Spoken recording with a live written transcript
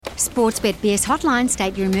Sportsbet BS hotline,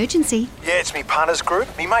 state your emergency. Yeah, it's me punters group.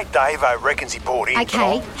 Me mate Davo reckons he bought in.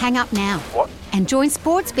 Okay, hang up now. What? And join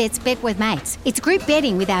Sportsbet's Bet with Mates. It's group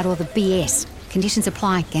betting without all the BS. Conditions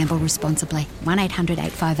apply. Gamble responsibly. 1800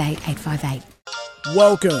 858 858.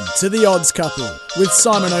 Welcome to The Odds Couple with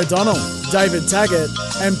Simon O'Donnell, David Taggart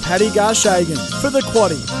and Paddy Garshagen for the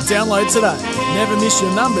Quaddie. Download today. Never miss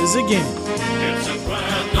your numbers again. It's a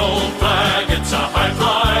grand old flag, it's a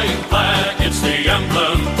high-flying flag, it's the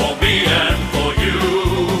emblem for me and for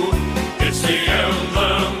you. It's the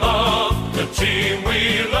emblem of the team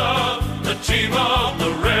we love, the team of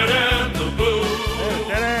the red and the blue.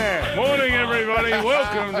 Morning, everybody.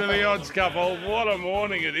 Welcome to The Odds Couple. What a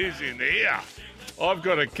morning it is in here. I've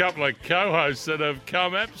got a couple of co-hosts that have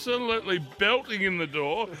come absolutely belting in the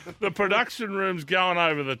door. The production room's going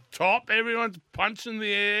over the top. Everyone's punching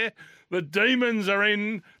the air. The Demons are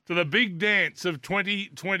in to the big dance of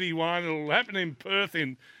 2021. It'll happen in Perth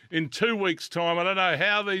in 2 weeks' time. I don't know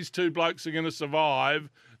how these two blokes are going to survive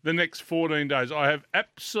the next 14 days. I have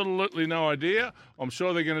absolutely no idea. I'm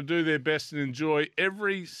sure they're going to do their best and enjoy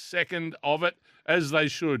every second of it, as they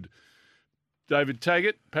should. David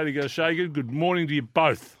Taggart, Paddy Garshagen, good morning to you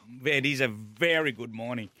both. It is a very good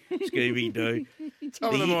morning, Scooby-Doo.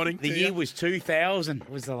 Top of the morning. The year was 2000.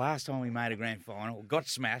 Was the last time we made a grand final. Got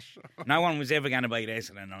smashed. No one was ever going to beat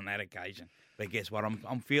Essendon on that occasion. But guess what?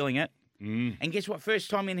 I'm feeling it. And guess what? First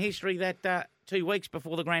time in history that 2 weeks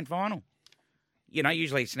before the grand final. You know,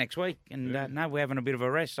 usually it's next week. And no, we're having a bit of a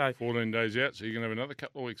rest. So 14 days out, so you're going to have another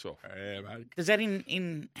couple of weeks off. Yeah, mate. does that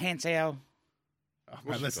enhance our... Oh,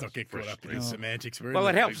 mate, let's not get caught up in the semantics. Well,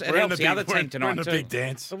 it helps. It helps the other team tonight we're in too. the big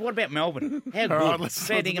dance. But what about Melbourne? How good? All right, let's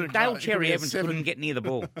Fair dinkum. Dale Cherry be a Evans 7. couldn't get near the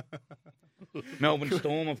ball. Melbourne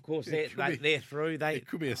Storm, of course, they're through. It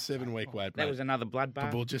could be a 7-week wait, That mate. was another But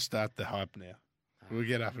bloodbath. we'll just start the hype now. We'll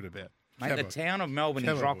get up and about. Mate, Come the on. town of Melbourne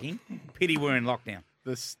Come is on, rocking. Pity we're in lockdown.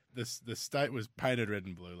 The state was painted red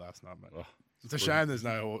and blue last night, mate. Oh, It's a shame there's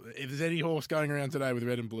no horse. If there's any horse going around today with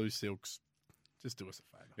red and blue silks, just do us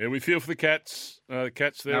a favour. Yeah, we feel for the Cats. The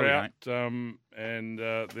Cats, they're No, we out, and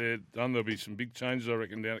they're done. There'll be some big changes, I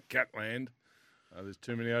reckon, down at Catland. There's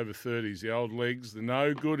too many over 30s. The old legs, they're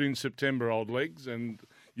no good in September, old legs, and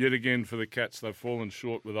yet again for the Cats, they've fallen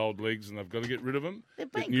short with old legs, and they've got to get rid of them.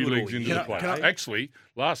 They've Get been new good legs all into year. the play. Can I- Actually,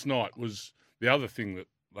 last night was the other thing that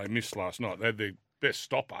they missed last night. They had their best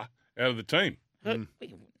stopper out of the team. No,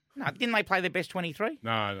 didn't they play their best 23?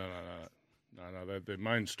 No. Their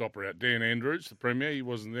main stopper out, Dan Andrews, the Premier, he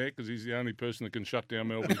wasn't there because he's the only person that can shut down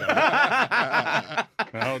Melbourne.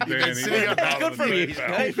 Oh, Dan, he's Good from you,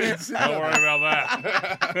 Don't worry about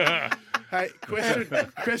that. Hey, question.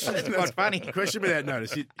 It's quite funny. Question without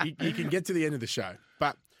notice. You can get to the end of the show,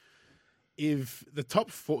 but if the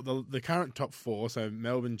top four, the current top four, so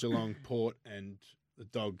Melbourne, Geelong, Port, and the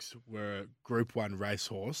Dogs were a Group 1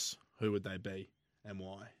 racehorse, who would they be and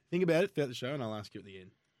why? Think about it throughout the show, and I'll ask you at the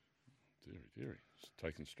end. Deary. It's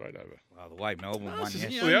taken straight over. Well, the way Melbourne won this is-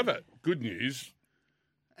 yesterday. Well, the other good news,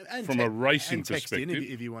 And From a racing and text in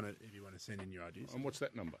perspective. if you want to send in your ideas. and what's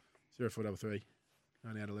that number? 0433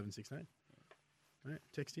 98 11 16. All right,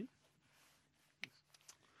 text in.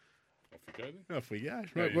 Off you go then. Off we go.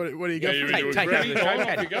 Yeah, Right, what do you Yeah, got? you're for into Take it, over the Brady. show, Off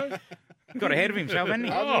Paddy. you go. Got ahead of himself, hadn't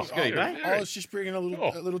he? Oh, Scooby, yeah. eh? I was just bringing a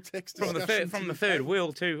little text From the discussion third, from to the the third table.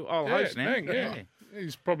 wheel to old host now. Yeah.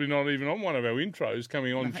 He's probably not even on one of our intros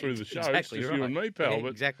coming on through the show. Exactly it's just right. you and me, pal. Yeah, but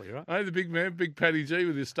exactly right. hey, the big man, Big Paddy G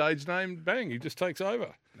with his stage name, bang, he just takes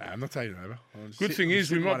over. No, I'm not taking over. Good thing is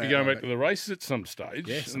we might be going back to the races at some stage,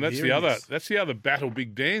 Yes, and I'm that's the hearing other. this. That's the other battle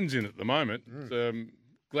Big Dan's in at the moment.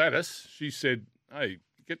 Gladys, she said, "Hey,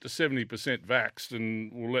 get to 70% vaxxed, and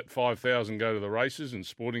we'll let 5,000 go to the races and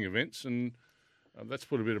sporting events, and that's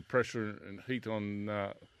put a bit of pressure and heat on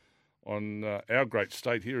our great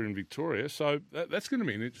state here in Victoria. So that's going to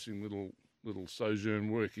be an interesting little sojourn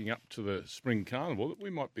working up to the spring carnival. That we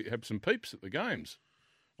might have some peeps at the games,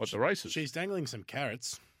 at the races. She's dangling some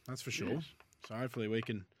carrots, that's for sure. Yes. So hopefully we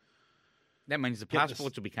can That means the Get the-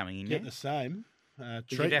 passports will be coming in, get yeah? the same 'Cause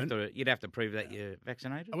treatment. You'd have to prove that you're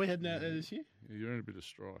vaccinated. Are we heading out there this year? You're in a bit of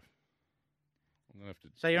strife. I'm gonna have to.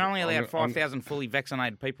 So you're only allowed I'm- 5,000 fully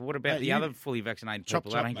vaccinated people. What about Mate, the you- other fully vaccinated Chop,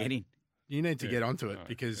 people that chop, don't mate. get in? You need to Yeah, get onto it no,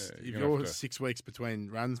 because yeah, if you're gonna you're have to- 6 weeks between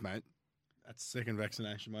runs, mate, that's second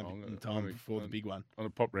vaccination won't I'm be gonna- in time I'm- before the I'm- big one. I'm gonna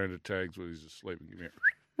pop round to Tags while he's asleep and give me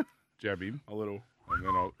jab him, A little. and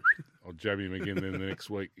then I'll jab him again. Then the next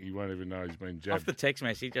week he won't even know he's been Off jabbed. the text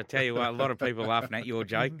message, I tell you what, a lot of people laughing at your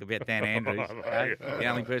joke about Dan Andrews. eh? The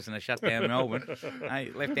only person that shut down Melbourne.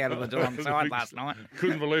 Left out of the door on the side last night.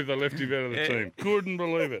 Couldn't believe they left him out of the Yeah. team. Couldn't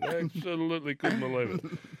believe it. Absolutely couldn't believe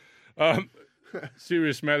it.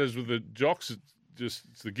 Serious matters with the jocks. just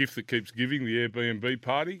it's the gift that keeps giving, the Airbnb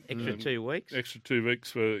party. Extra 2 weeks. Extra 2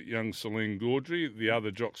 weeks for young Celine Gaudry. The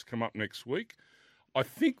other jocks come up next week. I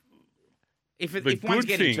think If the one's good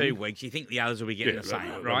getting thing- 2 weeks, you think the others will be getting Yeah, the same,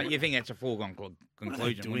 right. right? You think that's a foregone What are they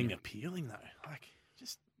conclusion. doing wouldn't you? appealing though? Like,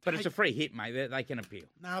 just. But it's a free hit, mate. They can appeal.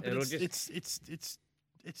 No, but It'll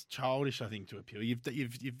it's childish. I think to appeal. You've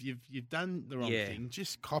done the wrong Yeah. thing.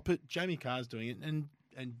 Just cop it. Jamie Carr's doing it, and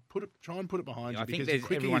try and put it behind you. I think Because the there's,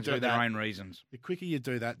 quicker you everyone's do got their that, own reasons. the quicker you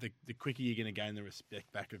do that, the quicker you're going to gain the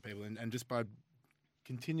respect back of people. And just by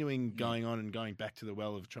continuing going on and going back to the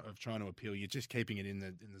well of trying to appeal, you're just keeping it in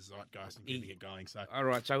the zeitgeist and keeping it going. So All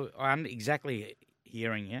right, so I'm exactly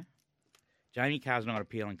hearing you. Jamie Carr's not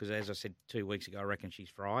appealing because, as I said 2 weeks ago, I reckon she's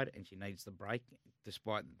fried and she needs the break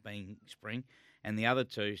despite being spring. And the other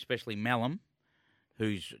two, especially Malum,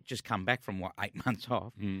 who's just come back from, 8 months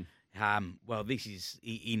off, well,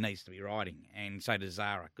 he needs to be riding. And so does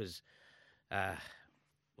Zara because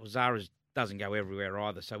Zara doesn't go everywhere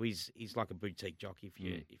either. So he's like a boutique jockey.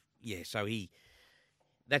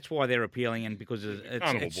 That's why they're appealing and because it's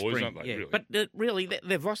Carnival it's boys, spring. aren't they, Yeah. really? But really,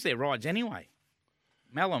 they've lost their rides anyway.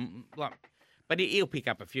 Malum, but he'll pick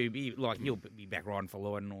up a few. He'll be back riding for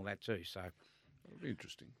Lloyd and all that too. So, it'll be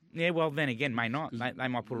interesting. yeah. Well, then again, may not. They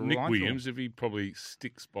might put a Nick line Williams, if he probably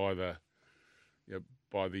sticks by the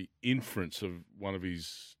inference of one of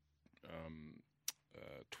his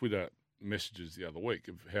Twitter messages the other week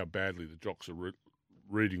of how badly the jocks are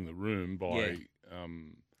reading the room by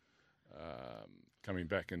coming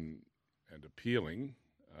back and appealing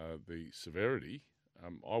the severity.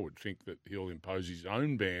 I would think that he'll impose his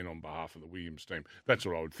own ban on behalf of the Williams team. That's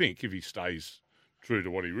what I would think if he stays true to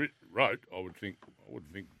what he wrote. I would think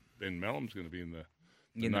Ben Malum's going to be in the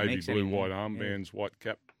In the navy mix blue, anymore. white armbands, white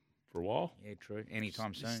cap for a while. Yeah, true.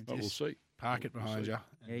 Anytime soon. But we'll see. park it behind you.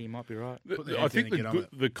 Yeah, you might be right. Put the I hands in think and get on it.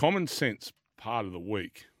 the common sense part of the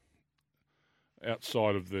week,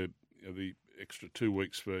 outside of the extra 2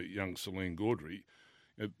 weeks for young Celine Gaudry,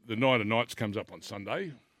 the Night of Nights comes up on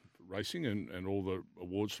Sunday for racing and all the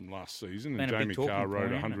awards from last season. Been And a big Jamie talking Carr rode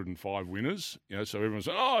point, hasn't it? 105 winners. So everyone's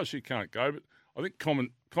saying, "Oh, she can't go." But I think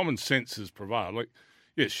common sense has prevailed. Like,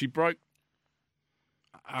 yes, she broke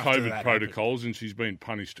After COVID that protocols and she's been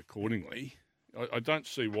punished accordingly. I don't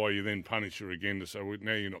see why you then punish her again to say, well,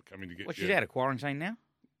 now you're not coming to get Well, she's your... out of quarantine now.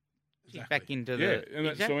 She's Exactly. back into Yeah, the... and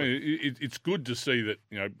that's, so, I mean, it's good to see that,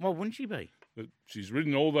 Well, wouldn't she be? that she's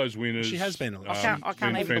ridden all those winners. She has been a lot. I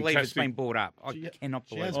can't even believe it's been brought up. I She- cannot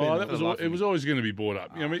she believe has it. been Oh, a that was For the it was always going to be brought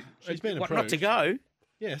up. I mean, She's been What, approved. not to go?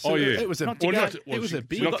 Yeah, so Oh, yeah. it was a Not to big. go. It was a she's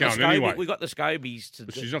big. not going anyway. We got the Scobies to...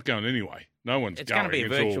 but she's not going anyway. No one's It's going. gonna be It's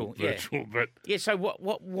virtual, all yeah. virtual. But Yeah, so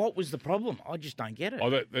what was the problem? I just don't get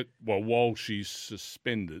it. while she's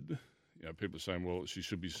suspended, people are saying, well, she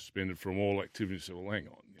should be suspended from all activities. So, well, hang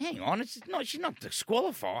on. Hang on, she's not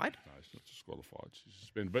disqualified. No, she's not disqualified. She's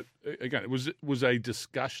suspended. But again, it was a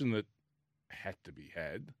discussion that had to be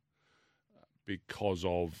had because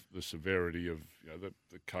of the severity of the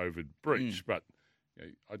COVID breach. But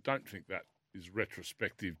I don't think that is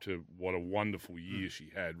retrospective to what a wonderful year she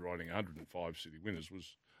had riding 105 city winners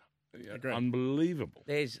was Agreed. unbelievable.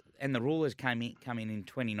 And the rulers come in in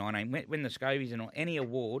 2019 when the Scobies and any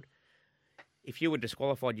award, if you were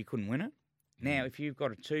disqualified, you couldn't win it. Now, if you've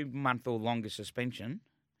got a 2-month or longer suspension,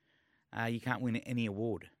 you can't win any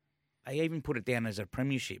award. They even put it down as a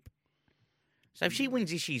premiership. So if she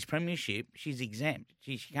wins this year's premiership, she's exempt.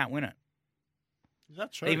 She can't win it. Is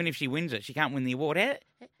that true? Even if she wins it, she can't win the award.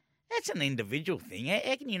 That's an individual thing.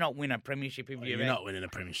 How can you not win a premiership if You're not winning a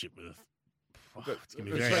premiership with. It's gonna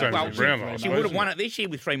be It's very the same hard with to Brownlow, win. I She suppose, would have isn't won it? it this year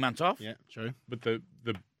with 3 months off. Yeah, true. But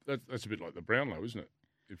that's a bit like the Brownlow, isn't it?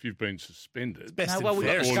 If you've been suspended, best No, and well, we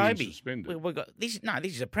got fairest. Audience Scobie. suspended. We got this. No,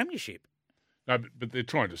 this is a premiership. no, but they're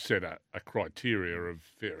trying to set a criteria of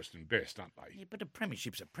fairest and best, aren't they? Yeah, but a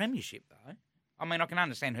premiership's a premiership, though. I mean, I can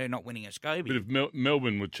understand her not winning a Scobie. But if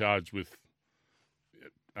Melbourne were charged with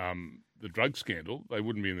the drug scandal, they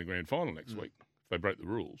wouldn't be in the grand final next week if they broke the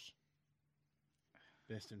rules.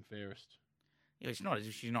 Best and fairest. Yeah, it's not as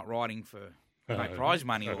if she's not riding for no No, prize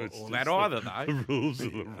money no, or it's that just either, the though. rules are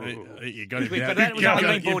the rules. You got him But down. that was only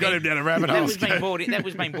been You've brought got in- him down a rabbit That hole. was being Scott. brought in. That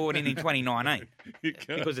was being brought in 2019 You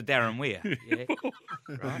can't- because of Darren Weir. Yeah,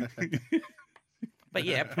 right. But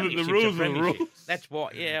yeah, a premiership's rules are a the premiership. rules. That's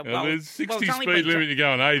what. Yeah, And well, there's 60 it's only speed been- limit, you're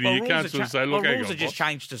going 80. well, You rules can't are sort of cha- say, look, well, hang rules on, are just boss.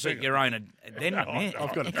 changed to suit your own agenda. Yeah.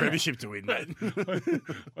 I've got a premiership to win, mate.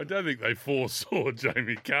 I don't think they foresaw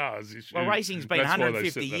Jamie Carr's issue. Well, racing's been That's why they 150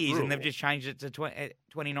 set that years, and they've rule. just changed it to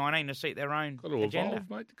 2019 to suit their own Got to agenda. evolve,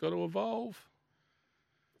 mate. Got to evolve.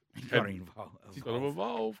 Got to evolve. Got to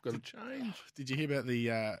evolve. Got to change. Did you hear about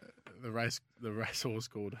the racehorse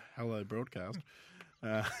called Hello Broadcast?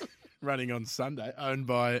 running on Sunday, owned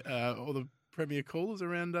by all the premier callers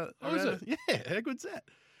around. Is around yeah, how good's that?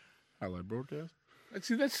 Hello, broadcast.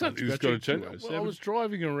 Actually, that's something that's got to change. Well, I was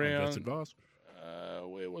driving around.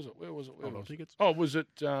 Where was it? Tickets. Oh, was it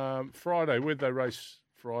Friday? Where'd they race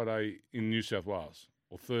Friday in New South Wales?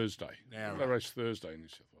 Or Thursday? They race Thursday in New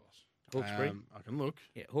South Wales. Hawkesbury. I can look.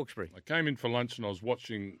 Yeah, Hawkesbury. I came in for lunch and I was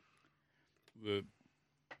watching the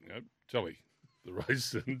telly, the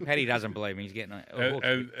race. And Paddy doesn't believe me. He's getting a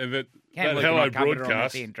and that Can't believe hello we're not covering it on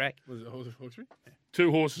broadcast. the track. Was it Hawkesbury?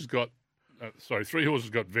 Three horses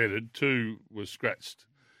got vetted, two were scratched.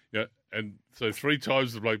 Yeah, and so 3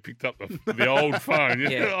 times the bloke picked up the old phone.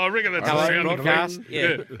 Yeah. I reckon that's Hello, the sound broadcast. of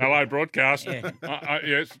it. Yeah. Hello, broadcast. Yeah.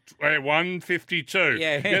 Yes, 152.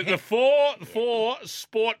 Yeah. The four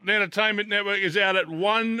Sport and Entertainment Network is out at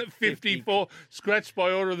 154, scratched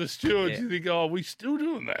by order of the stewards. Yeah. You think, are we still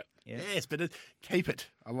doing that? Yeah. Yes, but keep it.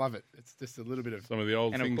 I love it. It's just a little bit of Some of the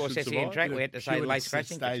old And of things course, should SEN survive. track, we had to say Purely late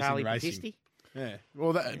scratching for stays in Charlie racing. Battisti. yeah.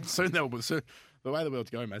 Well, soon they'll. So the way the world's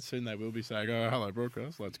going, mate, soon they will be saying, "Oh, hello,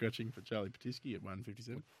 broadcast, light scratching for Charlie Patisky at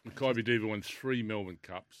 157." Kybe Diva won 3 Melbourne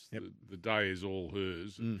Cups. Yep. The day is all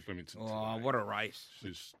hers. At Flemington Oh, today. what a race.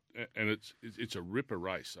 And it's a ripper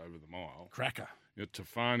race over the mile. Cracker.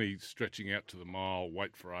 Tafani stretching out to the mile,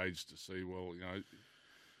 wait for age to see. Well,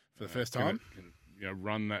 For the first can time.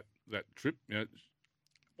 run that trip.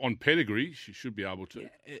 On pedigree, she should be able to.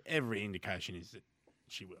 Every indication is that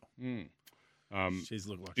she will. She's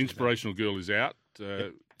looked like Inspirational Girl is out.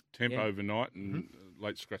 Temp Yeah. overnight and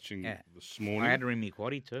late scratching this morning. I had her in my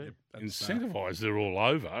quaddy too. Incentivise, they're all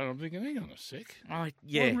over. And I'm thinking, hang on a sec. Oh, Am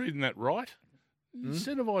yeah. I reading that right?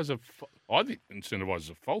 Incentivise I think Incentivise is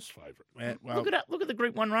a false favourite. Well, Look at the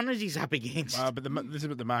Group 1 runners he's up against. but this is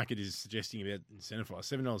what the market is suggesting about incentivise: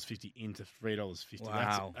 $7.50 into $3.50.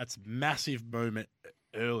 Wow. That's massive movement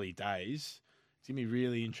early days. It's gonna be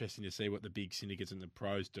really interesting to see what the big syndicates and the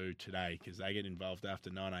pros do today because they get involved after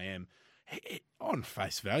 9 a.m. On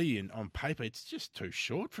face value and on paper, it's just too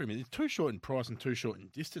short for him. It's too short in price and too short in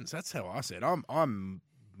distance. That's how I see it. I'm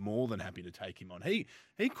more than happy to take him on. He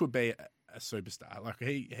could be a superstar. Like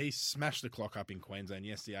he smashed the clock up in Queensland.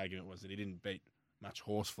 Yes, the argument was that he didn't beat much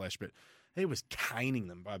horse flesh, but he was caning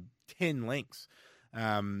them by 10 lengths.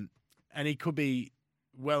 And he could be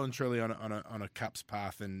well and truly on a Cups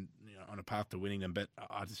path and on a path to winning them. But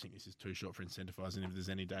I just think this is too short for incentivising. If there's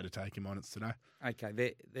any day to take him on, it's today.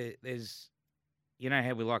 Okay, there's, you know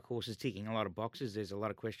how we like horses ticking a lot of boxes. There's a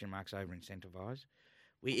lot of question marks over Incentivise.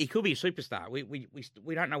 He could be a superstar.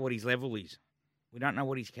 We don't know what his level is. We don't know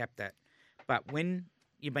what he's capped at. But when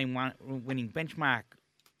you've been winning benchmark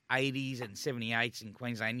 80s and 78s in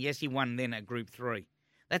Queensland, yes, he won then at Group 3.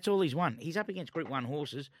 That's all he's won. He's up against Group 1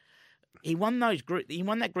 horses. He won that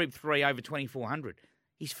Group 3 over 2,400.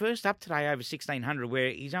 He's first up today over 1,600,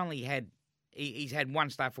 where he's only had one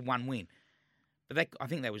start for one win. But I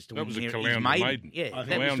think that was to That win was a his Caloundra maiden. Yeah, I think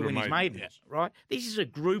that was to Caloundra win his maiden, maiden, yes. right? This is a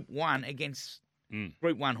Group 1 against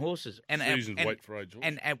Group 1 horses. And Seasoned weight for age horse.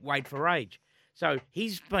 And at weight for age. So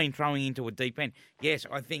he's been throwing into a deep end. Yes,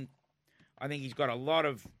 I think he's got a lot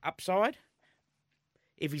of upside.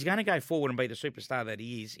 If he's going to go forward and be the superstar that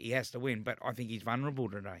he is, he has to win. But I think he's vulnerable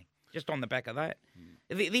today, just on the back of that.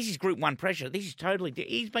 This is Group 1 pressure. This is totally...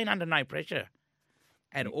 He's been under no pressure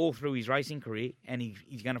at all through his racing career, and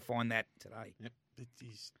he's going to find that today. Yep, it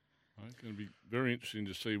is. It's going to be very interesting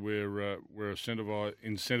to see where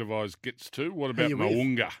Incentivise gets to. What about you with?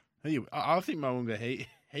 Mo'unga? I think Mo'unga,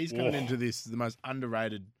 he's coming into this the most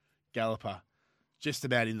underrated galloper just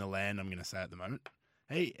about in the land, I'm going to say at the moment.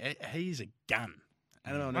 He's a gun.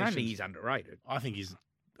 I don't think he's underrated. I think he's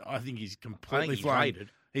completely he's flying. rated.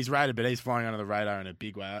 He's rated, but he's flying under the radar in a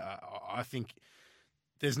big way. I think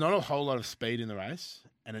there's not a whole lot of speed in the race,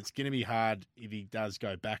 and it's going to be hard if he does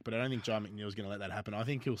go back, but I don't think John McNeil's going to let that happen. I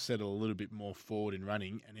think he'll settle a little bit more forward in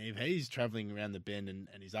running, and if he's travelling around the bend and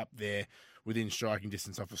he's up there within striking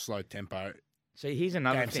distance off a slow tempo, See, here's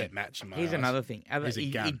another game, thing. set, match in my Here's eyes. another thing. He's a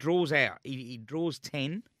He gun. draws out. He draws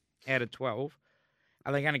 10 out of 12.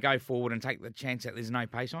 Are they going to go forward and take the chance that there's no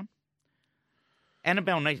pace on?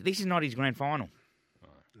 Annabelle needs. This is not his grand final.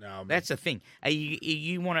 No, That's the thing. Are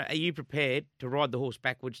you prepared to ride the horse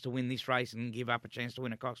backwards to win this race and give up a chance to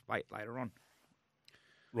win a Cox Plate later on?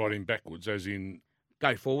 Riding backwards, as in...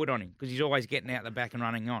 Go forward on him because he's always getting out the back and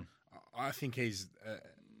running on. I think he's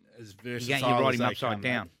as You versatile ride as him they upside come,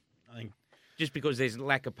 down. mate. I think Just because there's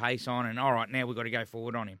lack of pace on, and all right, now we've got to go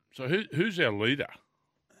forward on him. So who's our leader?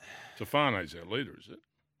 Tafane's our leader, is it?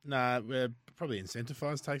 we're probably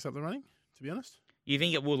Incentivise takes up the running, to be honest. You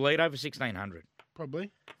think it will lead over 1,600?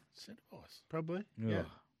 Probably. Incentivise. Probably. Yeah. Ugh.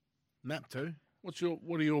 Map too. What do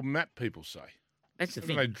your map people say? That's the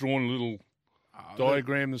Haven't thing. they drawn a little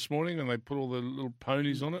diagram this morning and they put all the little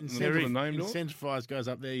ponies on it and they put a name to it? Incentivise goes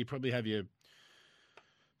up there. You probably have your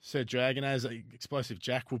Sir Dragonaz, Explosive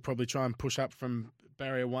Jack will probably try and push up from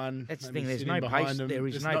barrier one. That's the maybe thing. There's sitting no behind pace. them. There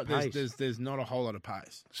is There's no not, pace. There's not a whole lot of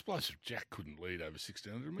pace. Explosive Jack couldn't lead over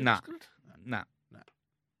 1,600 metres, No. could it? No.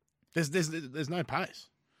 There's no pace.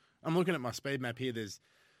 I'm looking at my speed map here.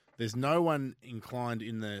 There's no one inclined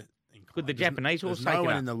in the. Could the there's- Japanese horse There's take no it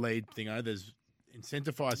one up? in the lead thingo. There's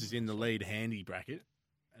Incentivise is in the lead handy bracket,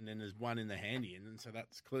 and then there's one in the handy, and so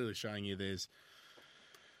that's clearly showing you there's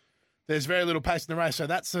very little pace in the race. So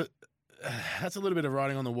that's a little bit of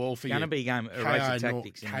writing on the wall for you. Going to be a race of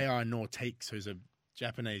tactics. Ki Nortix, who's a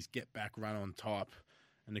Japanese get back run on top.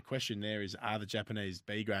 And the question there is, are the Japanese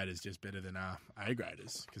B graders just better than our A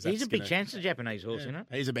graders? Because He's a big chance, the Japanese horse, isn't it?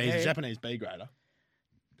 He's a Japanese B grader.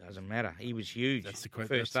 Doesn't matter. He was huge. That's the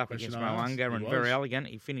First up question against I asked. Moanga He and was. very elegant.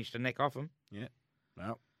 He finished a neck off him. Yeah.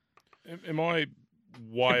 Well, Am I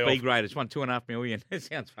way B off? graders won $2.5 million. It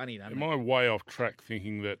sounds funny, doesn't Am it? I way off track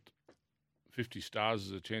thinking that 50 Stars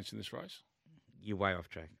is a chance in this race? You're way off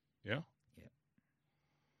track. Yeah? Yeah.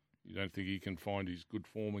 You don't think he can find his good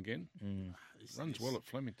form again? Runs well at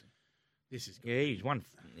Flemington. this is Yeah, he's won.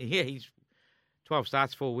 Yeah, he's 12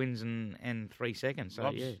 starts, 4 wins, and 3 seconds.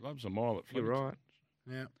 So Loves a mile at you're Flemington. right.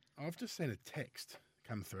 Now, I've just seen a text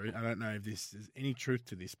come through. I don't know if there's any truth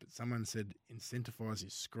to this, but someone said Incentivise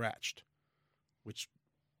is scratched, which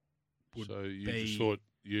would So you be... just thought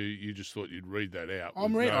you just thought you'd read that out.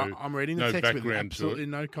 I'm with reading the no text with background to absolutely it.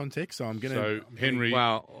 no context, so I'm going So to... Henry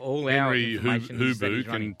Well, Henry information is that Hubu he's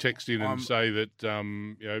can running. text in and say that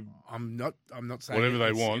you know I'm not saying whatever they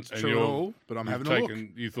it's want, and true at all, but I'm having a look.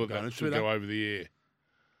 You thought Going that to should Twitter. go over the air.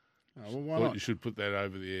 Oh, well, why Thought not? you should put that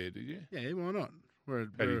over the air, did you? Yeah, why not?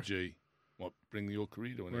 Paddy G. What, bring your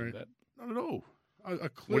career to an end of that? Not at all. I What are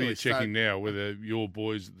clearly you checking now? Whether your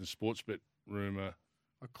boys at the sports bet room are...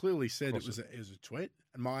 I clearly said it was a tweet,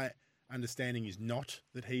 and my understanding is not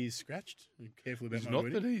that he is scratched. I'm careful about It's my not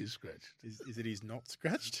wording. that he is scratched. Is it he's not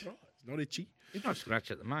scratched? Right. He's not itchy. He's not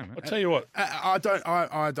scratched at the moment. I'll tell you what. I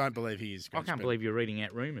don't believe he is I scratched. can't but- believe you're reading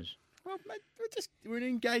out rumours. Well, mate, we're an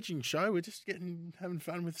engaging show. We're just having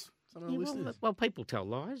fun with some of the listeners. Well, people tell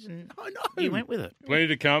lies, and I know. you went with it. Plenty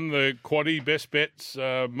to come. The Quaddie, best bets,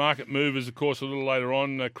 market movers, of course, a little later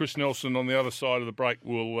on. Chris Nelson on the other side of the break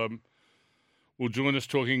will join us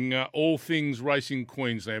talking all things racing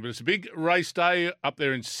Queensland. But it's a big race day up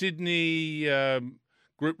there in Sydney.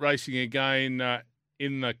 Group racing again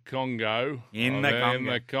in the Congo. In the Congo. In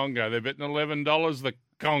the Congo. They're betting $11 the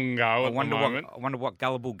Congo at the moment. I wonder what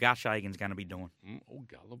gullible Gashagan's going to be doing. Oh,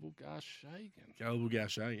 gullible Garshagan. Gullible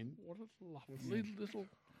Garshagan. What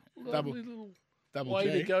a lovely little Double way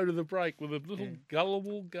G. to go to the break with a little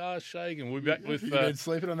gullible Garshagan. We'll be back with You've been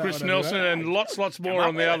sleeping on that Chris one, haven't Nelson you? and lots more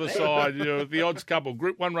on the other side. The odds couple,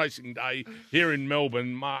 Group 1 Racing Day here in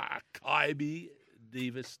Melbourne, Mackay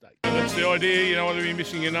Diva Stakes. That's the idea. You don't want to be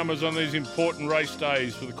missing your numbers on these important race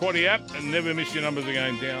days. For the Quaddie app, and never miss your numbers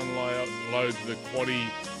again, download the Quaddie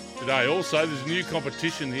today. Also, there's a new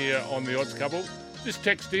competition here on the odds couple. Just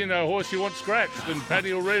text in a horse you want scratched, and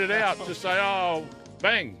Paddy will read it out. Just say, oh,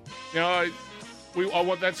 bang. You know, I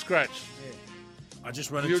want that scratched. I just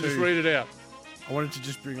wanted You'll to. just read it out. I wanted to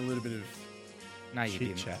just bring a little bit of No, you chit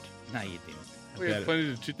didn't. chat. No, you didn't. We had about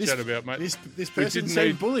plenty to chit-chat about, mate. This We person didn't seemed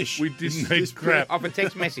need- bullish. We didn't This- need this crap. Off a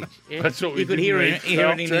text message. Yeah. That's what we You could didn't hear need. it in Do you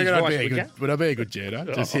his reckon voice, I'd be a would you? good, would I be a good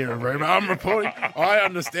jetter? Just hear a rumour. I'm reporting. I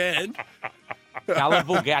understand.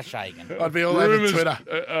 Gullible Gashagan. I'd be all over Rumours, Twitter.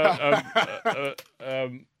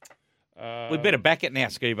 We better back it now,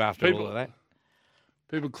 Scoob, after people- all of that.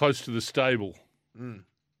 People close to the stable.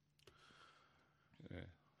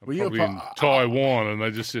 Were you a Probably in Taiwan, and they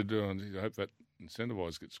just said, oh, I hope that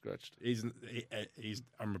Incentivise gets scratched.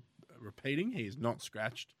 I'm repeating, he is not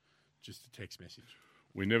scratched. Just a text message.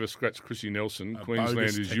 We never scratched Chrissy Nelson. A Queensland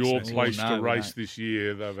bogus is text your message. place Oh, no, to we race don't. this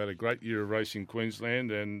year. They've had a great year of racing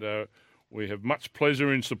Queensland, and we have much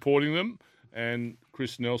pleasure in supporting them. And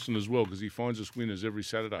Chris Nelson as well, because he finds us winners every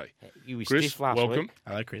Saturday. You were Chris, stiff last welcome. week.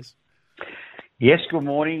 Hello, Chris. Yes, good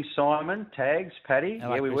morning, Simon, Tags, Paddy.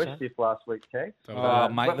 Hello, yeah, we were Chris. stiff last week, Tags. Oh,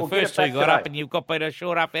 mate, but the we'll get first it two back got up today. and you've got beat a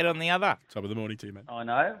short up head on the other. Top of the morning to you, mate. I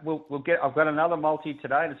know. We'll get. I've got another multi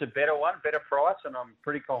today, and it's a better one, better price, and I'm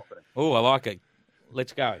pretty confident. Oh, I like it.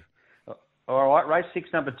 Let's go. All right, race 6,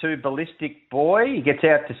 number 2, Ballistic Boy. He gets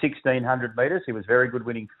out to 1,600 metres. He was very good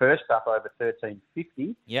winning first up over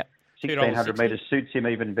 1,350. Yep. 1,600 metres suits him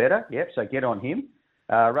even better. Yep, so get on him.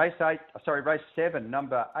 Race 7,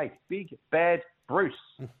 number 8, Big Bad Bruce.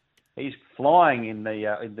 He's flying in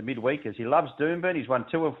the midweekers. He loves Doomben. He's won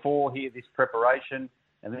 2 of 4 here this preparation.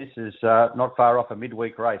 And this is not far off a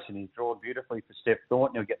midweek race, and he's drawn beautifully for Steph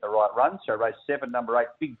Thornton. He'll get the right run. So race 7, number 8,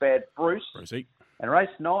 Big Bad Bruce. Brucey. And race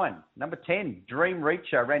 9, number 10, Dream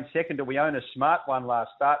Reacher, ran second to We Own a Smart One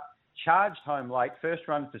last start. Charged home late, first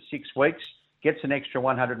run for 6 weeks, gets an extra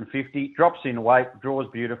 150, drops in weight, draws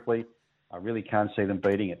beautifully. I really can't see them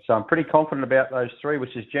beating it. So I'm pretty confident about those 3,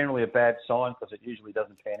 which is generally a bad sign because it usually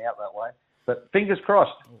doesn't pan out that way. But fingers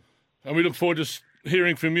crossed. And we look forward to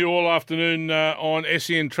hearing from you all afternoon on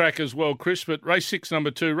SEN Track as well, Chris. But race 6,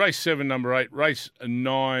 number 2, race 7, number 8, race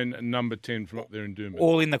 9, number 10 from up there in Doomben.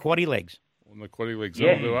 All in the quaddie legs. On the quaddie legs.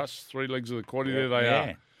 Yeah. That'll do us. 3 legs of the quaddie. There they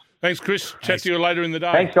are. Thanks, Chris. Chat to you later in the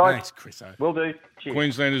day. Thanks, guys. Thanks, Chris. Will do. Cheers.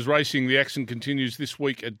 Queenslanders racing. The action continues this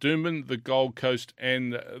week at Doomben, the Gold Coast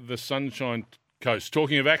and the Sunshine Coast.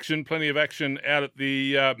 Talking of action, plenty of action out at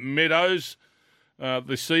the Meadows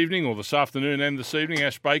this evening, or this afternoon and this evening.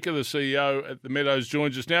 Ash Baker, the CEO at the Meadows,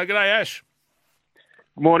 joins us now. G'day, Ash.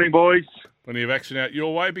 Good morning, boys. Plenty of action out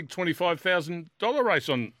your way. Big $25,000 race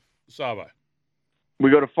on Savo. We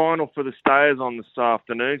got a final for the stayers on this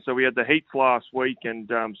afternoon. So we had the heats last week and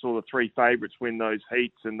saw the 3 favourites win those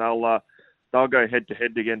heats, and they'll go head to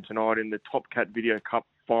head again tonight in the Top Cat Video Cup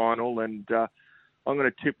final. And I'm going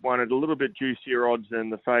to tip one at a little bit juicier odds than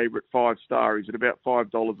the favourite 5 Star. He's at about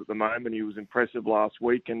 $5 at the moment. He was impressive last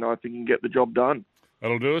week, and I think he can get the job done.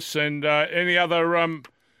 That'll do us. And any other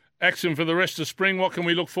action for the rest of spring? What can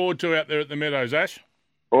we look forward to out there at the Meadows, Ash?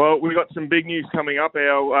 Well, we've got some big news coming up.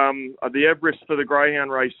 The Everest for the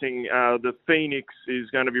greyhound racing, the Phoenix is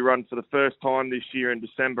going to be run for the first time this year in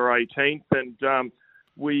December 18th, and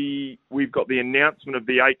we've got the announcement of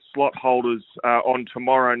the 8 slot holders on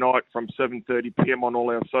tomorrow night from 7:30 p.m. on all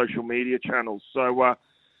our social media channels. So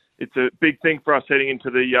it's a big thing for us heading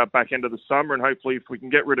into the back end of the summer, and hopefully if we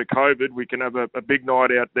can get rid of COVID, we can have a big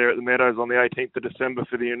night out there at the Meadows on the 18th of December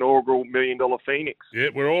for the inaugural $1 Million Phoenix. Yeah,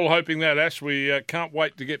 we're all hoping that, Ash. We can't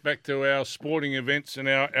wait to get back to our sporting events and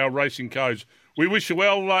our racing codes. We wish you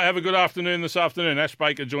well. Have a good afternoon this afternoon. Ash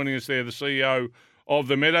Baker joining us there, the CEO of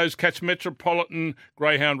the Meadows. Catch Metropolitan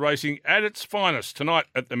Greyhound Racing at its finest tonight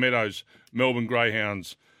at the Meadows, Melbourne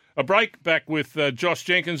Greyhounds. A break, back with Josh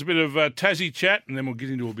Jenkins, a bit of Tassie chat, and then we'll get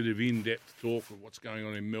into a bit of in-depth talk of what's going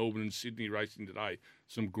on in Melbourne and Sydney racing today.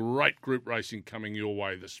 Some great group racing coming your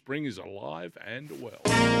way. The spring is alive and well.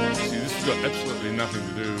 See, this has got absolutely nothing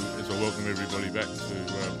to do, as I welcome everybody back to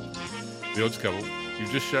the Odds Couple.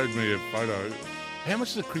 You've just showed me a photo. How much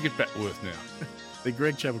is a cricket bat worth now? The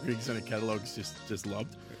Greg Chappell Cricket Centre catalogue's just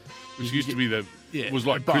lobbed. Which used to be it was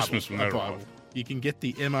like Christmas when they were arrived. You can get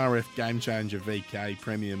the MRF Game Changer VK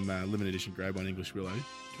Premium Limited Edition Grade 1 English Willow,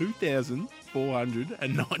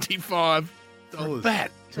 $2,495 For a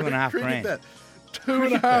bat. $2.5 grand. Bat.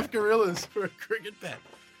 2.5 gorillas for a cricket bat.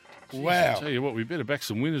 Wow. I tell you what, we better back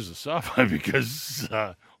some winners of Savo because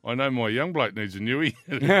I know my young bloke needs a newie.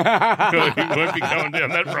 He won't be going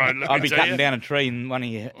down that road. I'd be cutting down a tree in one of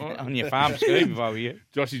your, on your farm, Steve, if I were you.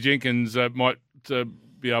 Joshy Jenkins might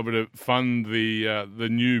be able to fund the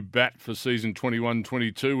new bat for season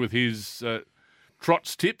 21-22 with his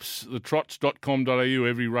Trots tips, the trots.com.au,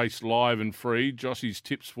 every race live and free. Joshy's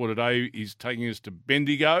tips for today, he's taking us to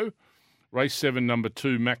Bendigo. Race 7, number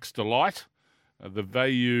 2, Max Delight. The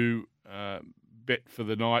value bet for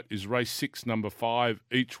the night is race 6, number 5,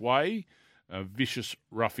 Each Way. Vicious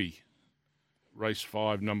Ruffy. Race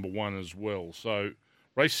 5, number 1 as well. So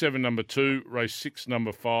race 7, number 2, race 6,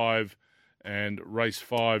 number 5, and race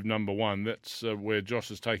 5, number 1. That's where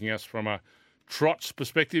Josh is taking us from a Trots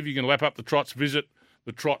perspective. You can lap up the Trots. Visit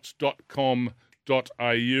thetrots.com.au.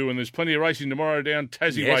 And there's plenty of racing tomorrow down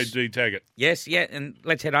Tassie Way, D. Taggart. Yes, yeah, and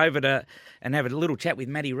let's head over to and have a little chat with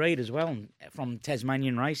Matty Reid as well from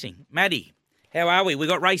Tasmanian Racing. Matty, how are we? We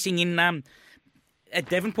got racing in at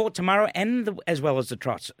Devonport tomorrow and as well as the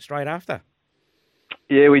Trots straight after.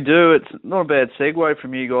 Yeah, we do. It's not a bad segue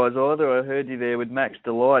from you guys either. I heard you there with Max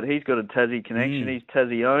Delight. He's got a Tassie connection. He's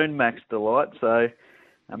Tassie-owned Max Delight, so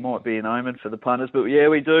that might be an omen for the punters. But, yeah,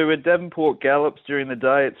 we do. We're Devonport Gallops during the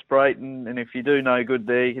day at Sprayton, and if you do no good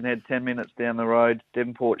there, you can head 10 minutes down the road,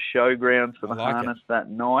 Devonport Showgrounds for the harness that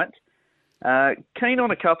night. Keen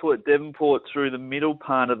on a couple at Devonport through the middle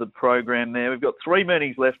part of the program there. We've got 3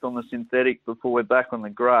 meetings left on the synthetic before we're back on the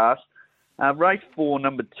grass. Race 4,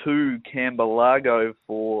 number 2, Camberlago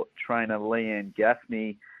for trainer Leanne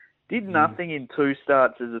Gaffney. Did nothing in 2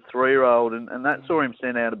 starts as a 3-year-old, and that saw him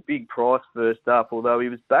send out a big price first up, although he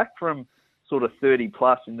was back from sort of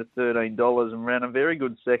 30-plus into $13 and ran a very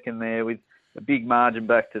good second there with a big margin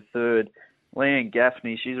back to third. Leanne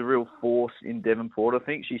Gaffney, she's a real force in Devonport. I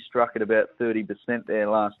think she struck at about 30% there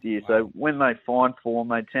last year. So when they find form,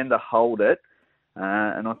 they tend to hold it.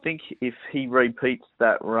 And I think if he repeats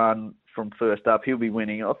that run from first up, he'll be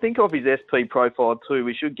winning. I think off his SP profile too,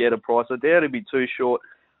 we should get a price. I doubt he'll be too short.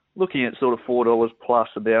 Looking at sort of $4 plus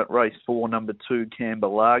about race 4, number 2,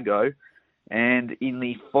 Camberlago. And in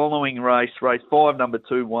the following race 5, number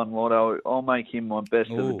 2, One Lotto, I'll make him my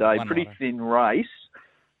best of the day. Pretty thin race.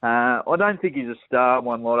 I don't think he's a star,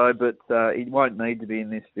 One Lotto, but he won't need to be in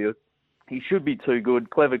this field. He should be too good.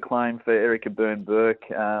 Clever claim for Erica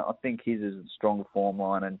Byrne-Burke. I think his is a stronger form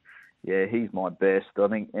line, and yeah, he's my best. I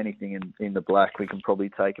think anything in the black, we can probably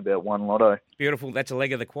take about One Lotto. Beautiful. That's a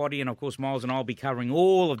leg of the quaddie, and of course, Miles and I will be covering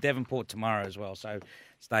all of Devonport tomorrow as well. So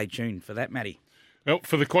stay tuned for that, Matty. Well,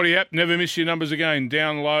 for the Quaddie app, never miss your numbers again.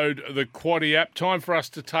 Download the Quaddie app. Time for us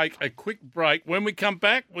to take a quick break. When we come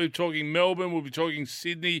back, we're talking Melbourne, we'll be talking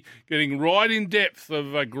Sydney, getting right in depth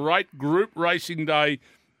of a great group racing day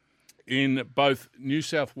in both New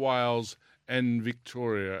South Wales and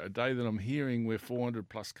Victoria. A day that I'm hearing we're 400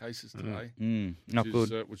 plus cases today.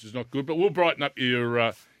 Good. Which is not good. But we'll brighten up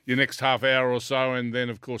your next half hour or so, and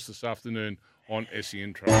then, of course, this afternoon on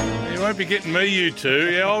SEN Trail. You won't be getting me, you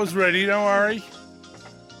two. Yeah, I was ready. Don't worry.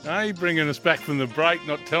 No, you're bringing us back from the break,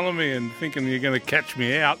 not telling me and thinking you're going to catch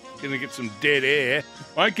me out, going to get some dead air.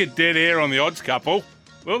 Won't get dead air on the odds couple,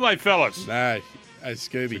 will they, fellas? No. Hey,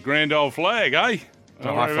 Scooby. The grand old flag, eh?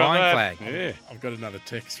 The high flying flag. Yeah. I've got another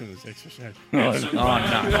text from the text machine. No.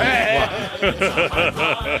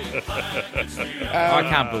 I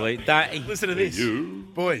can't believe that. Listen to this.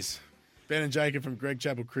 Boys, Ben and Jacob from Greg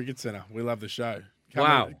Chappell Cricket Centre. We love the show.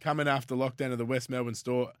 Coming after lockdown of the West Melbourne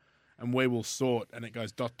store, and we will sort, and it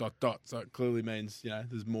goes ... So it clearly means,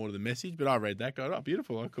 there's more to the message. But I read that, go, oh,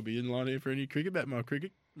 beautiful. I could be in line here for a new cricket bet. My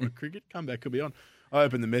cricket comeback could be on. I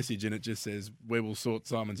open the message, and it just says, we will sort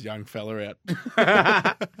Simon's young fella out.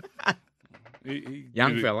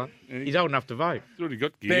 Young fella? He's old enough to vote. He's already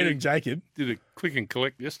got gear. Ben and Jacob. Did a click and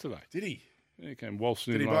collect yesterday. Did he? Yeah, he came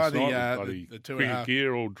waltzing Did in he last buy night. the 2.5? Cricket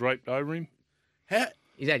gear all draped over him.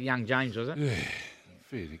 Is that young James, was it?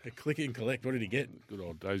 Fair. A click and collect. What did he get? Good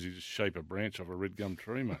old days. He just shape a branch off a red gum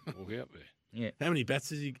tree, mate. Walk out there. Yeah. How many bats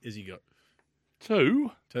has he got?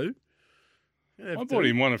 2. 2? I bought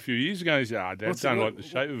him one a few years ago. He said, Dad, don't like the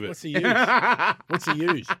shape of it. What's he use? What's he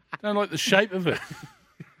use? Don't like the shape of it.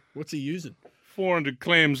 What's he using? 400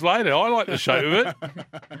 clams later. I like the shape of it.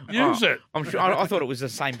 Use it. I'm sure. I thought it was the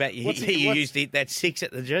same bat you used it, that 6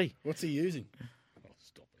 at the G. What's he using? Oh,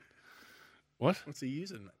 stop it. What? What's he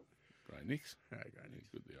using? Grey Nicks. Oh, Grey Nicks.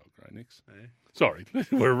 Good, the old Grey Nicks. Yeah. Sorry,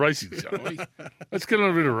 we're a racing show. Let's get a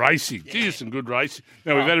little bit of racing. Yeah. Geez, some good racing.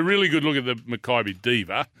 Now, we've had a really good look at the Mackay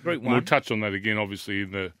Diva. Group 1. We'll touch on that again, obviously,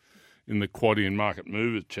 in the Quaddie and Market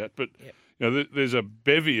Movers chat. But there's a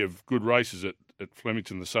bevy of good races at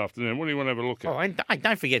Flemington this afternoon. What do you want to have a look at? Oh, and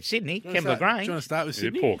don't forget Sydney, Kembla Grange. Do you want to start with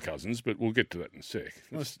Sydney? Yeah, poor cousins, but we'll get to that in a sec.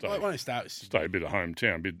 Why don't you start with Sydney? Stay a bit of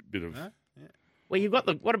hometown, bit of... Well, you've got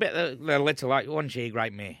what about the Let's Alone, one share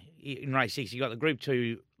great mare in race 6? You've got the Group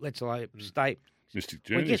 2 Let's Alone State. Mystic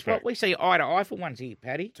Journey. Well, guess what? We see eye to eye for ones here,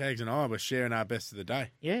 Paddy. Tags and I were sharing our best of the day.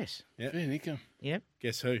 Yes. Yep. Yeah, Nico. Yep.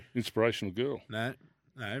 Guess who? Inspirational Girl. No,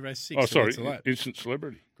 race 6. Oh, sorry, Instant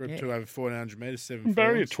Celebrity. Group 2 over 1,400 metres, 7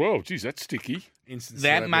 Barrier 12. Geez, that's sticky. Instant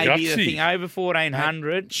that Celebrity. may be the thing over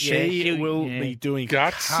 1,400. She will be doing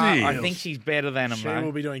Gutsy. I think she's better than him, She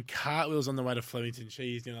will be doing cartwheels on the way to Flemington.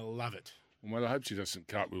 She's going to love it. Well, I hope she does some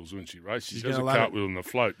cartwheels when she races. She's She does a gonna love cartwheel in the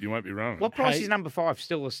float. You won't be running. What price is number 5?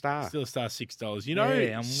 Still a star. Still a star, $6. You know,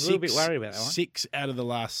 yeah, I'm a little bit worried about that one. 6 out of the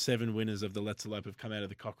last 7 winners of the Let's Elope have come out of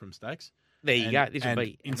the Cochrane Stakes. There you go. This will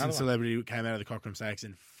be Instant Celebrity came out of the Cochrane Stakes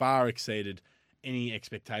and far exceeded any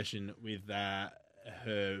expectation with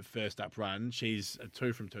her first up run. She's a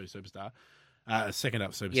 2 from 2 superstar, a second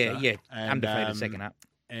up superstar. Yeah, undefeated second up.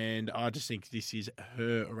 And I just think this is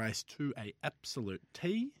her race to a absolute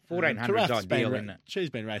T. 1,400 is ideal, isn't it? She's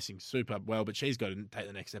been racing super well, but she's got to take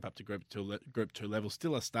the next step up to Group 2 level.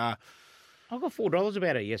 Still a star. I got $4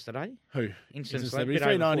 about her yesterday. Who? Instant Celebrity.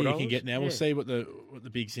 $3.90 you can get now. Yeah. We'll see what the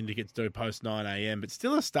big syndicates do post 9 a.m. But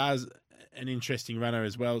still a star's an interesting runner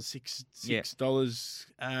as well. $6.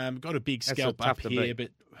 Got a big scalp up here,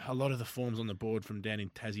 but a lot of the forms on the board from down in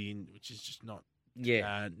Tassie, which is just not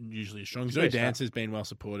usually strong. Zoo Dance has been well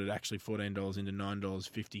supported, actually $14 into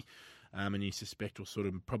 $9.50. And you suspect will sort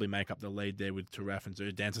of probably make up the lead there with Taraf and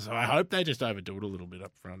Zoo Dancer. So I hope they just overdo it a little bit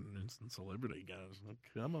up front. And Instant Celebrity goes,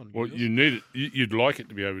 come on. Well, you need it. You'd like it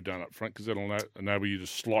to be overdone up front because that'll enable you to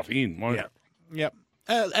slot in, won't it? Yep.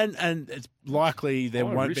 And it's likely there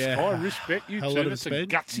won't be a high risk bet. You lot of it's speed. a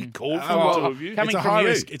gutsy call from two of you. Coming it's a from high you.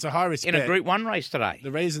 risk. It's a high risk in bet. a Group 1 race today.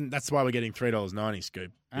 The reason that's why we're getting $3.90,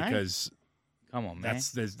 Scoop, because Come on, man.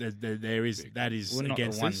 That is We're not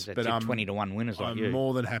against the ones us, that but took I'm 20-1 winners like I'm you.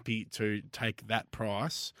 more than happy to take that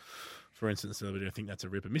price. For instance, I think that's a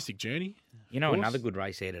ripper. Mystic Journey. You know, of course. another good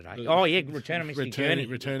race here today. Oh, yeah, Return of Mystic Journey.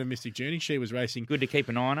 Return of Mystic Journey. She was racing Good to keep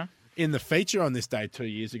an eye on her. in the feature on this day 2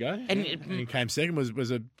 years ago, And came second.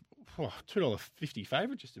 Was a $2.50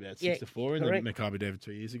 favourite, just about 6-4 in correct. the Mackay Devon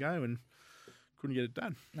 2 years ago, and couldn't get it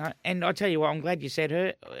done. No, and I tell you what, I'm glad you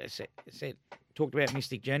talked about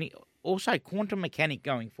Mystic Journey. Also, Quantum Mechanic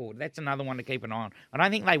going forward. That's another one to keep an eye on. I don't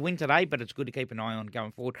think they win today, but it's good to keep an eye on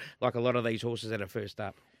going forward, like a lot of these horses that are first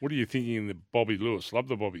up. What are you thinking in the Bobby Lewis? Love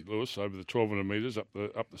the Bobby Lewis over the 1,200 metres up the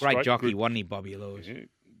Great straight. jockey, wasn't he, Bobby Lewis? Yeah,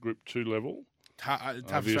 Group 2 level.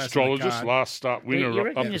 Tough The astrologist, last start winner You up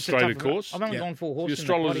reckon the it's a straight, of tough- course. I've only gone for a horse The in the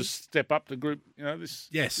astrologist step up to group, this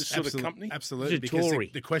Yes, sort of company. Absolutely. It's a Because Tory.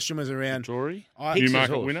 the question was around Tory, Pixie's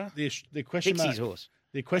Newmarket horse. winner. the question Pixie's mark. horse.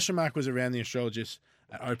 The question mark was around the astrologist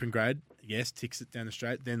at open grade. Yes, ticks it down the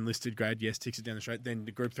straight. Then listed grade. Yes, ticks it down the straight. Then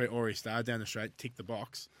the Group 3 Ori Star down the straight. Tick the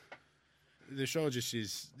box. The astrologist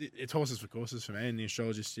it's horses for courses for me, and the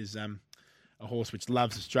astrologist is a horse which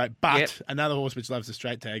loves the straight. But Yep. another horse which loves the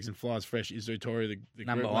straight tags and flies fresh is Zutori, the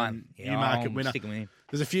Number Group 1. Yeah, Newmarket I'm winner. sticking with him.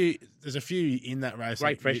 There's a few in that race.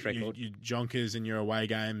 Great fresh you, record. You jonkers and your away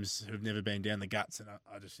games who've never been down the guts, and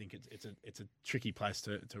I just think it's a tricky place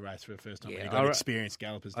to race for the first time. Yeah, when you've got I- experienced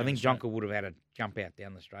gallopers. I down think the straight. Jonker would have had a jump out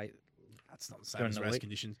down the straight. That's not the same during as the race week.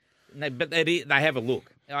 conditions. No, but they have a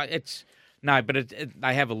look.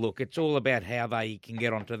 They have a look. It's all about how they can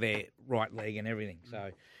get onto their right leg and everything.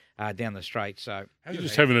 So down the straight. So You're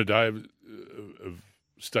just having a day of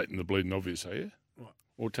stating the bleeding obvious, are you? What?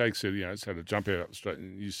 Or Tag said, it's had a jump out up the straight,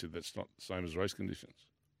 and you said that's not the same as race conditions.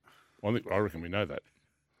 Well, I reckon we know that.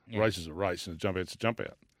 Yeah. Race is a race, and a jump out's a jump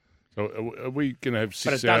out. So are we going to have But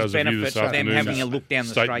 6 it hours does of you benefit this them afternoon having a look down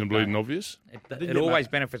the stating straight. the bleeding though. obvious? It always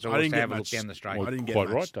benefits a horse to have a look down the straight. Well, I didn't get quite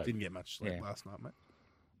much. right, Dave. Didn't get much sleep Yeah. last night, mate.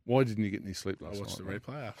 Why didn't you get any sleep I last watched the night?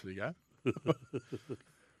 replay after the game.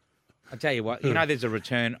 I tell you what, there's a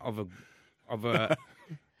return of a.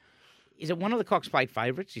 Is it one of the Cox Plate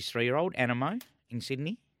favourites? His 3-year-old Animo in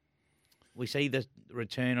Sydney. We see the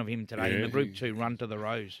return of him today in Yeah. the Group 2 Run to the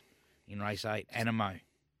Rose in race 8. Animo.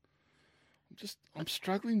 I'm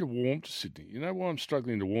struggling to warm to Sydney. You know why I'm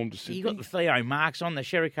struggling to warm to Sydney? You got the Theo Marks on the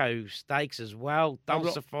Sherrico Stakes as well.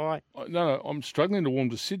 Dulcify. No, I'm struggling to warm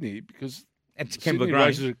to Sydney because It's Sydney Kembla Grange.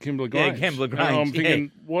 races at Kembla Yeah, Grange. Kembla And Grange, I'm thinking,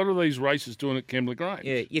 yeah. what are these races doing at Kembla Grange?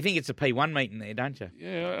 Yeah, you think it's a P1 meeting there, don't you?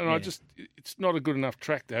 Yeah, and Yeah. it's not a good enough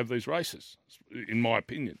track to have these races, in my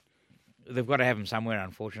opinion. They've got to have them somewhere,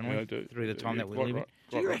 unfortunately, Yeah, I do. through the time Yeah, that we quite live right, in.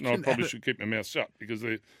 quite right. No, I probably should keep my mouth shut because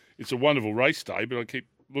it's a wonderful race day, but I keep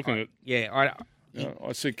looking at. Yeah,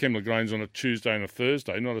 I see Kembla Grange on a Tuesday and a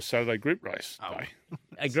Thursday, not a Saturday group race day.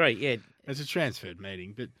 agree, yeah. It's a transferred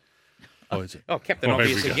meeting, but Oh, is it? Oh, Captain Oh, here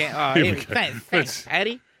Obvious we go. again. Oh, Here here we we go. Thanks,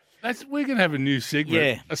 Paddy. We're going to have a new segment,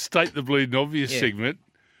 Yeah. a State the Bleeding Obvious Yeah. segment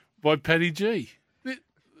by Paddy G.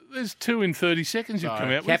 There's 2 in 30 seconds you've come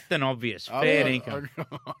out with. Captain Obvious, fair income. I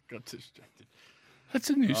got distracted. That's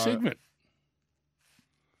a new segment.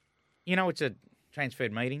 You know, it's a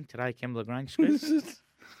transferred meeting today, Kembla Grange. Chris.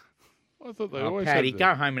 I thought they Oh, always Paddy, had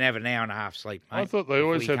go home and have an hour and a half sleep, mate. I thought they before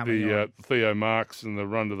always you had come in the on. Theo Marks and the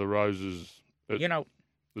Run to the Roses at You know,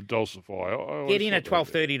 the Dulcify. I always get in at thought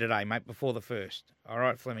they 12:30 today, mate, before the first. All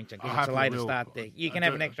right, Flemington, I because it's a happily later will. start there. You can I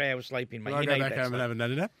have do- an extra hour sleeping, mate. Can I You go need back that home sleep. and have a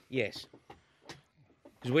nutty nap? Yes.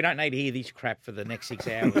 Because we don't need to hear this crap for the next 6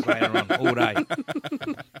 hours later on, all day.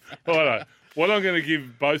 Righto. What I'm going to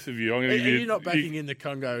give both of you, I'm Are, going to give you not backing in the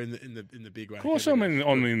Congo in the big one? Of course, I'm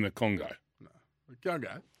in the Congo.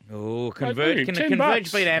 Congo. Oh, Mate, Converge. Can $10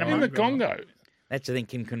 Converge beat in Animo? the Congo. That's the thing.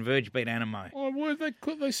 Can Converge beat Animo? Oh, well,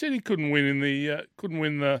 they said he couldn't win in the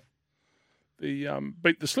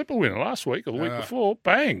beat the slipper winner last week or the week before.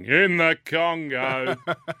 Bang in the Congo.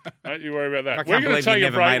 Don't you worry about I that. can't We're going to believe you take a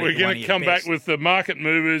never break. made it We're one going of to your come back best. with the market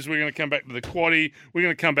movers. We're going to come back with the quaddie. We're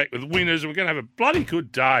going to come back with winners. And we're going to have a bloody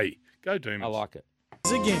good day. Go Demons. I like it.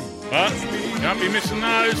 Again. Huh? Can't be missing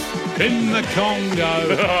those. In the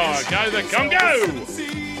Congo. Oh, go the Congo.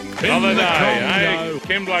 Another day, eh?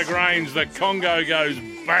 Kembla Grange, the Congo goes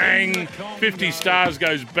bang. 50 Stars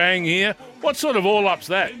goes bang here. What sort of all-up's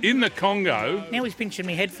that? In the Congo. Now he's pinching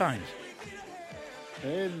me headphones.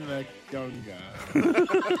 In the Congo.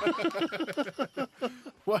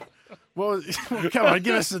 What? Come on,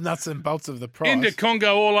 give us the nuts and bolts of the price. Into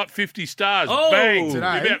Congo, all up 50 Stars. Oh, bang.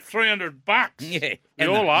 today? About $300. Yeah. The And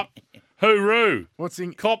all up. Hooroo. What's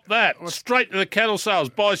in? Cop that. Straight to the cattle sales.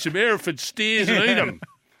 Buy some Hereford steers and eat them.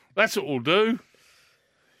 That's what we'll do.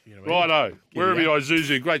 Righto. Wherever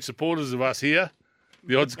Isuzu, great supporters of us here.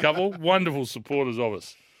 The Odds Couple. Wonderful supporters of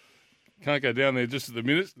us. Can't go down there just at the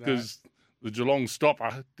minute because the Geelong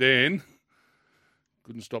stopper, Dan,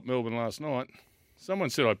 couldn't stop Melbourne last night. Someone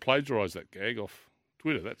said I plagiarised that gag off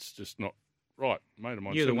Twitter. That's just not right. A mate of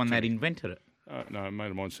mine You're the sent one it to that me. invented it. No, a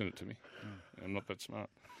mate of mine sent it to me. I'm not that smart.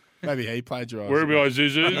 Maybe he plagiarised. Werribee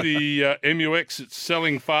Isuzu, the MUX, it's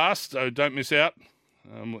selling fast, so don't miss out.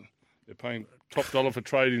 They're paying top dollar for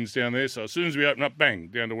trade-ins down there, so as soon as we open up, bang,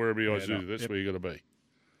 down to Werribee Isuzu. That's where you got to be.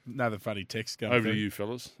 Another funny text coming Over through. to you,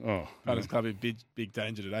 fellas. Oh, Punters Club in big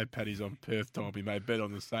danger today. Paddy's on Perth time. He made bet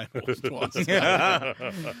on the same horse twice.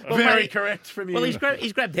 Very correct from you. Well, he's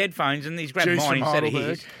grabbed headphones and he's grabbed Juice mine from instead of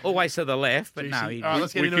Heidelberg. his. Always to the left, but no. Juicy. He, All right,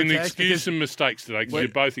 let's get we into can it, Tags, excuse because some mistakes today because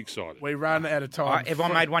you're both excited. we run out of time. have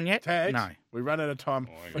I made one yet? Tags, No. We run out of time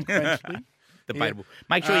Oh, frequently. Debatable.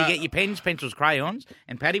 Make sure you get your pens, pencils, crayons.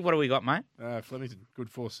 And Paddy, what do we got, mate? Flemington, good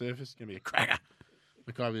force surface. Going to be a cracker.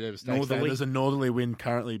 Mackay Davis Stakes. Northerly. There's a northerly wind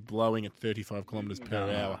currently blowing at 35 kilometres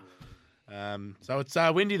per hour. So it's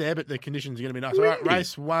windy there, but the conditions are going to be nice. All right,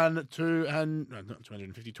 race 1,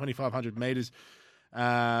 2,500 metres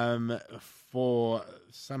for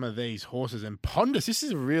some of these horses. And Pondus, this is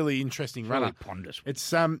a really interesting runner. Pondus.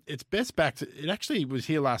 It's best backed. It actually was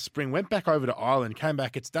here last spring, went back over to Ireland, came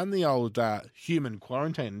back. It's done the old human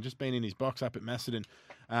quarantine and just been in his box up at Macedon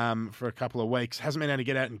for a couple of weeks. Hasn't been able to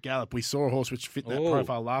get out and gallop. We saw a horse which fit that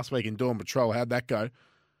profile last week in Dawn Patrol. How'd that go?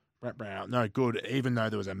 No good, even though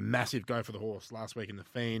there was a massive go for the horse last week in the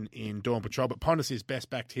Fiend in Dawn Patrol. But Pondus is best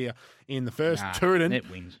backed here in the first. Turidin it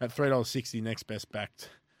wins. at $3.60, next best backed.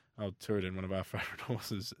 Old Turidin, one of our favourite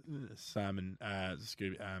horses. Simon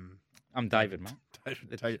Scooby. I'm David, mate.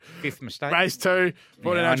 David. Fifth mistake. Race 2,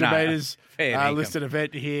 1,400 I know. metres. Fair dinkum. Listed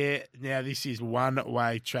event here. Now, this is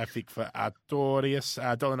one-way traffic for Artorius.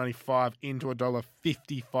 $1.95 into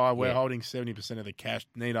 $1.55. We're holding 70% of the cash.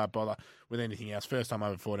 Need I bother with anything else? First time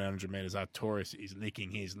over 1,400 metres. Artorius is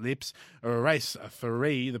licking his lips. Race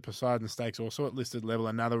 3, the Poseidon Stakes, also at listed level.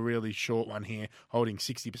 Another really short one here, holding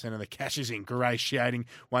 60% of the cash. Is ingratiating.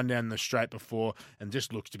 One down the straight before, and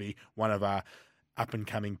just looks to be one of our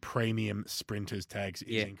up-and-coming premium sprinters. Tags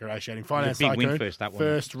is ingratiating. Finance big Tycoon, win first, that one.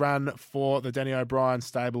 first run for the Danny O'Brien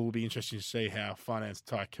stable. Will be interesting to see how Finance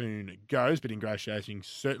Tycoon goes, but ingratiating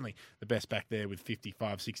certainly the best back there with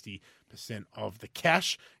 55-60% of the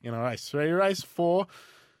cash in a race 3. Race 4,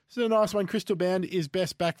 this is a nice one. Crystal Bound is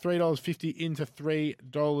best back, $3.50 into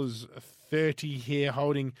 $3.30 here,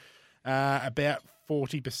 holding about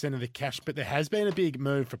 40% of the cash, but there has been a big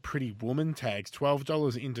move for Pretty Woman. Tags,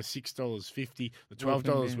 $12 into $6.50. The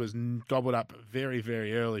 $12 was gobbled up very,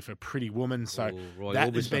 very early for Pretty Woman, so Roy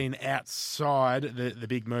that has Orbison. been outside the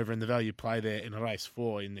big mover and the value play there in race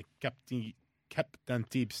 4 in the Captain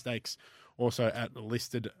Tib Stakes, also at the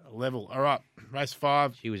listed level. All right, race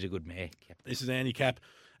 5. She was a good mare. This is a handicap.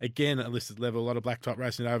 Again, at listed level, a lot of black top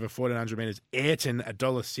racing over 1,400 metres. Ayrton,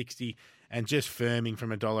 $1.60. And just firming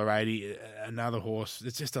from $1.80, another horse.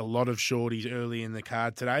 It's just a lot of shorties early in the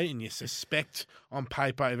card today, and you suspect on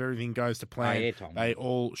paper, if everything goes to plan, they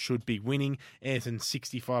all should be winning. Ayrton,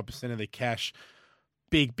 65% of the cash.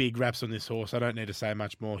 Big raps on this horse. I don't need to say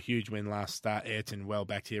much more. Huge win last start. Ayrton well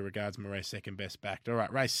backed here. Regards Marais, second best backed. All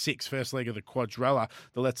right, race 6, first leg of the Quadrella,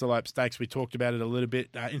 the Let's Elope Stakes. We talked about it a little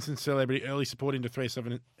bit. Instant Celebrity, early support into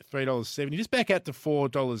 $3.70. Just back out to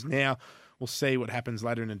 $4 now. We'll see what happens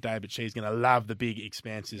later in the day, but she's going to love the big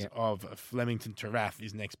expanses of Flemington. Tarath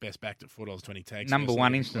is next best backed at $4.20. Tags. Number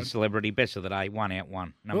 1 instant celebrity, best of the day, 1 out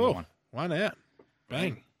 1. Number 1. 1 out.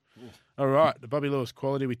 Bang. All right, the Bobby Lewis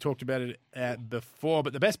quality, we talked about it before,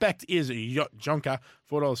 but the best backed is Yacht Jonker,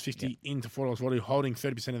 $4.50 into $4.40, holding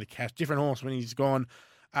 30% of the cash. Different horse when he's gone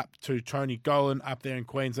up to Tony Golan up there in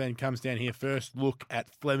Queensland, comes down here. First look at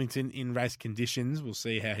Flemington in race conditions. We'll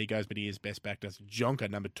see how he goes, but he is best backed as Jonker.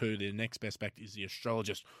 Number 2, the next best backed is the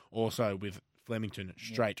Astrologist, also with Flemington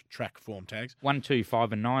straight track form. Tags. 1, 2,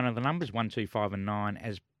 5 and 9 are the numbers. 1, 2, 5 and 9,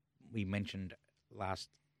 as we mentioned last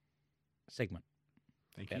segment.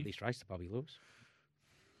 Thank about you. this race, the Bobby Lewis.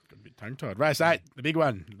 Got a bit tongue-tied. Race 8, the big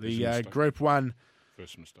one, the Group 1.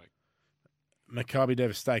 First mistake. Maccabi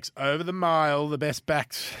Davis Stakes over the mile. The best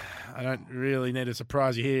backed, I don't really need to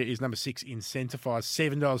surprise you here, is number 6, Incentivise.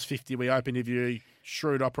 $7.50. We opened. If you're a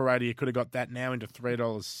shrewd operator, you could have got that now into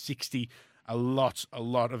 $3.60. A lot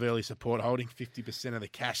of early support, holding 50% of the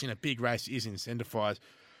cash in a big race is Incentivise.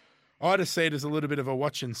 I just see it as a little bit of a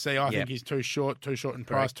watch and see. I think he's too short in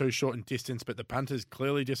price, too short in distance, but the punters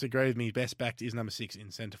clearly disagree with me. Best backed is number 6,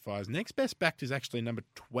 Incentivise. Next best backed is actually number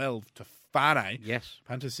 12, Tafane. Yes.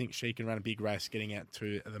 Punters think she can run a big race getting out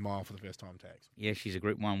to the mile for the first time. Tags. Yeah, she's a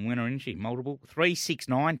Group 1 winner, isn't she? Multiple. 3, 6,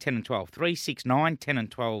 9, 10 and 12. 3, 6, 9, 10 and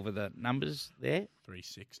 12 are the numbers there.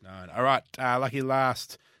 369. All right, lucky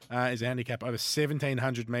last is a handicap over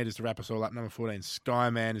 1,700 metres to wrap us all up. Number 14,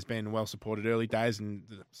 Skyman, has been well supported early days, and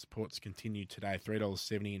the supports continue today.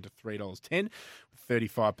 $3.70 into $3.10 with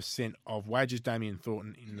 35% of wages. Damien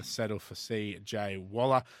Thornton in the saddle for C.J.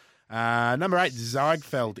 Waller. Number 8,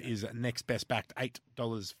 Ziegfeld is next best backed,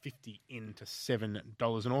 $8.50 into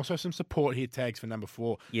 $7. And also some support here, tags for number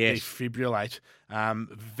 4, Defibrillate.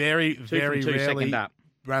 Very, very rarely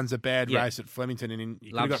runs a bad race at Flemington, and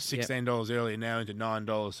you could have got $16 earlier, now into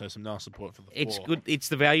 $9, so some nice support for the 4. It's good. It's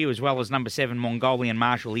the value as well as number 7, Mongolian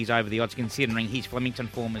Marshall. He's over the odds considering his Flemington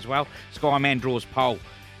form as well. Skyman draws pole.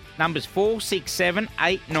 Numbers 4, 6, 7,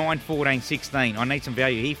 8, 9, 14, 16. I need some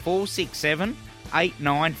value here. 4, 6, 7, 8,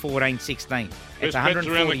 9, 14, 16. It's Best bets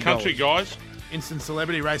around the country, guys. Instant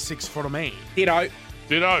Celebrity, race 6 for me. Ditto.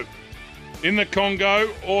 In the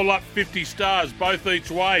Congo, all up 50 stars, both each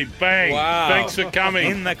way. Bang. Wow. Thanks for coming.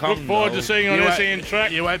 In the Congo. Look forward to seeing you on SEN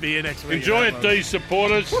Track. You won't be here next week. Enjoy it, D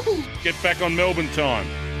supporters. Get back on Melbourne time.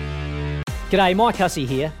 G'day, Mike Hussey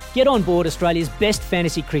here. Get on board Australia's best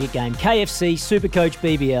fantasy cricket game, KFC Supercoach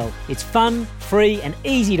BBL. It's fun, free and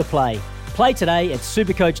easy to play. Play today at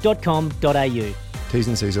supercoach.com.au. T's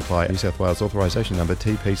and C's apply. New South Wales authorisation number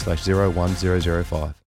TP/01005.